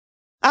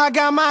I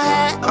got my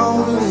hat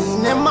on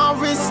lean and my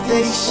wrist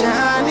stay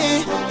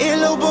shining.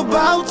 Earlobe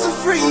about to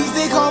freeze,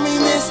 they call me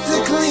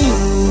Mr.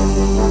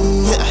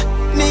 Clean. Yeah,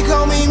 they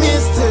call me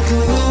Mr.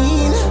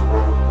 Clean.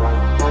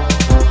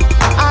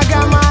 I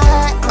got my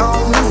hat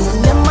on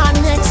lean and my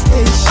neck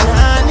stay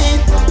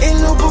shining.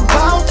 Earlobe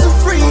about to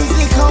freeze,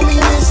 they call me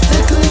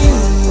Mr.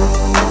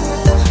 Clean.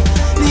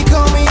 They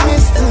call me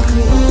Mr.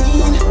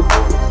 Clean.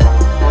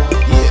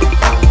 Yeah.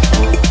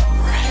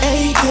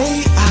 A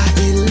day I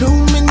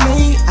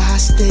illuminate, I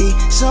stay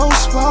so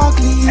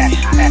sparkly,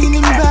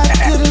 leaning back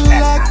to the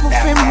lack of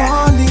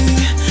Molly.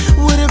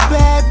 With a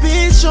bad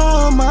bitch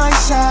on my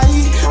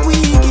side, we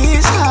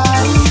get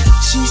high.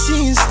 She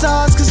seeing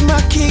stars cause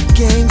my kick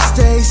game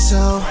stays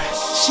so.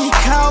 She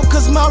cow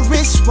cause my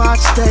wristwatch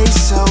stays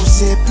so.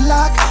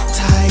 Ziplock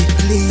tight,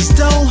 please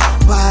don't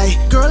bite.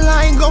 Girl,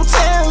 I ain't gon'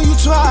 tell you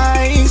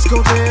twice.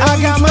 I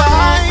got my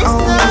eyes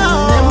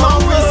down and my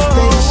wrist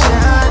stay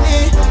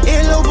shining.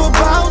 Earlobe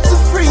about to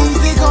freeze,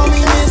 they call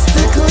me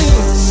Mr.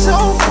 Clean.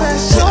 So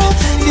fresh,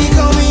 they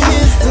call me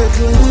Mr.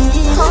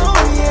 Clean. Oh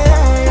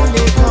yeah,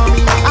 they call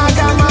me Mr. I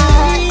got my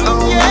hat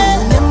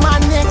on and my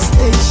neck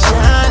stay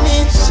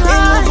shining.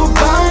 Earlobe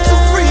about to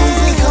freeze,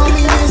 they call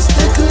me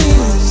Mr.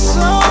 Clean.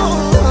 So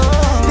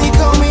they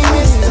call me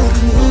Mr.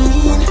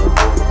 Clean.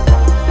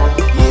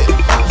 Yeah,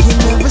 you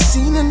never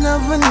seen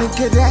another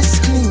nigga that's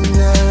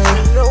cleaner.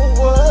 You know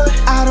what?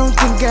 I don't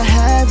think I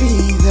have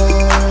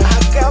either. I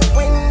got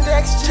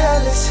Windex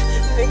jealous.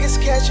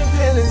 Niggas catching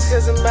feelings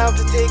cause I'm about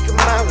to take them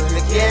out in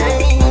the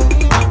game.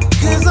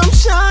 Cause I'm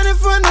shining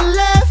from the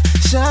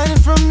left, shining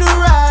from the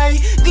right,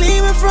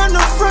 gleaming from the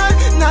front.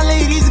 Now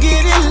ladies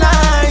get in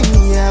line.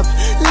 Yep,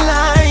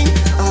 line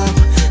up,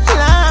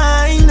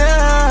 line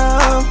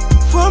up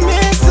for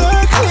Mr.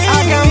 Clean.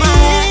 I got my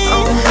hat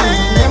on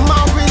and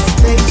my wrist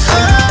stay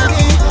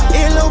shining.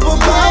 Earlobe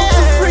about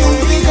to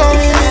freeze, they call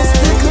me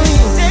Mr.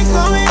 Clean. They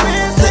call me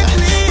Mr.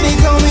 Clean. They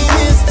call me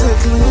Mr.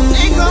 Clean.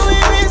 They call me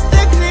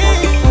Mr.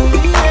 Clean.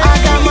 I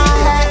got my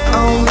hat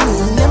on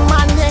and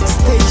my neck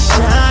stay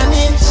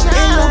shining.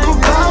 Earlobe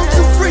about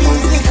to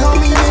freeze, they call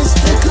me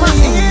Mr. Clean. My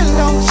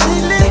earlobe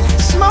chillin',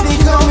 smoking,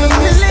 they call me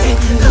Mr.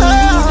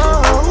 Clean.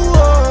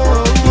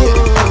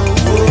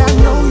 Yeah, I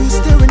know you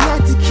staring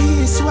at the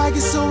kid, swag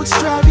is so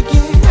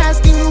extravagant.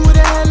 Asking who the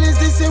hell is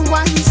this and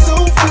why he's so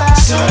fly.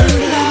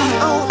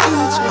 On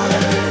each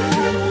other,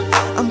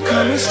 I'm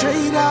coming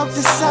straight out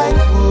the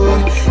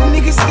sideboard.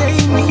 Niggas stay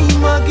me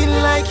mugging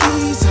like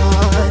he's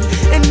hard,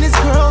 and this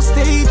girl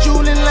stay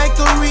drooling like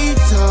a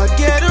retard.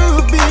 Get her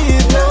a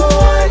bit,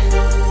 Lord.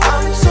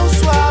 I'm so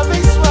suave,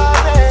 suave.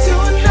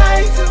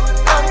 Tonight,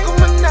 I'm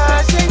going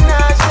nache,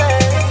 nache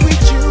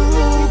with you,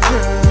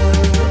 girl.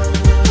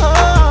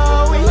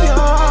 Oh, with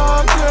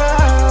your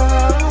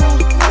girl.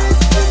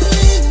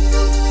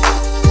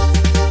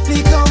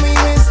 They call me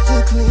Mr.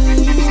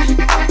 Clean.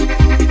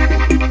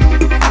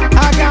 I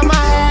got my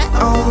hat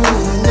on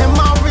and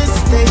my wrist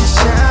stay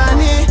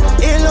shining.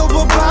 Earlobe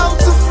about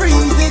to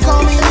freeze, they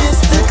call me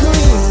Mr.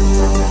 Clean.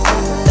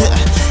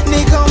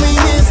 They call me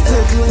Mr.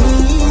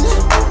 Clean.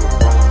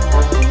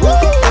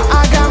 I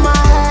got my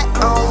hat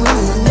on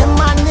and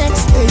my neck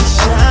stay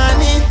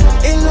shining.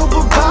 Earlobe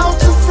about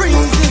to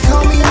freeze, they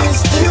call me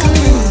Mr.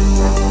 Clean.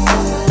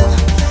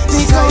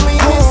 They call me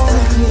Mr.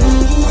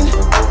 Clean.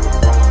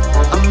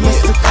 I'm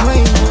Mr.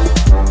 Clean.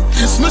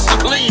 It's Mr.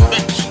 Clean,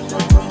 bitch.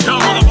 Y'all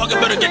motherfucker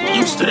better get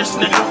used to this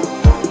nigga.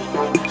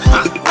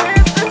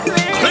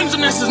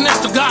 Cleanliness is next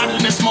to God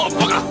in this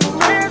motherfucker.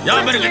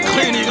 Y'all better get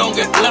clean or you gon'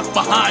 get left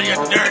behind, you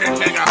dirty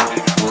nigga.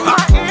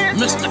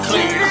 Mr.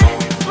 Clean.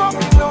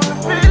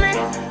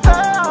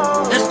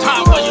 It's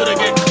time for you to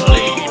get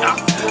clean.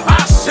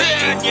 I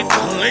said get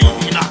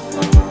clean.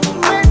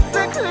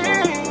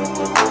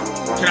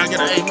 Can I get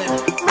an amen?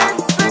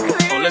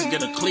 Oh, let's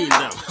get a clean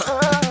now.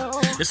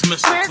 It's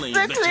Mr. Clean,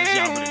 bitches.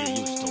 Y'all better get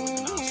used to it.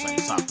 You know what I'm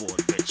saying? Top board,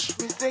 bitch.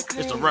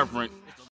 It's the Reverend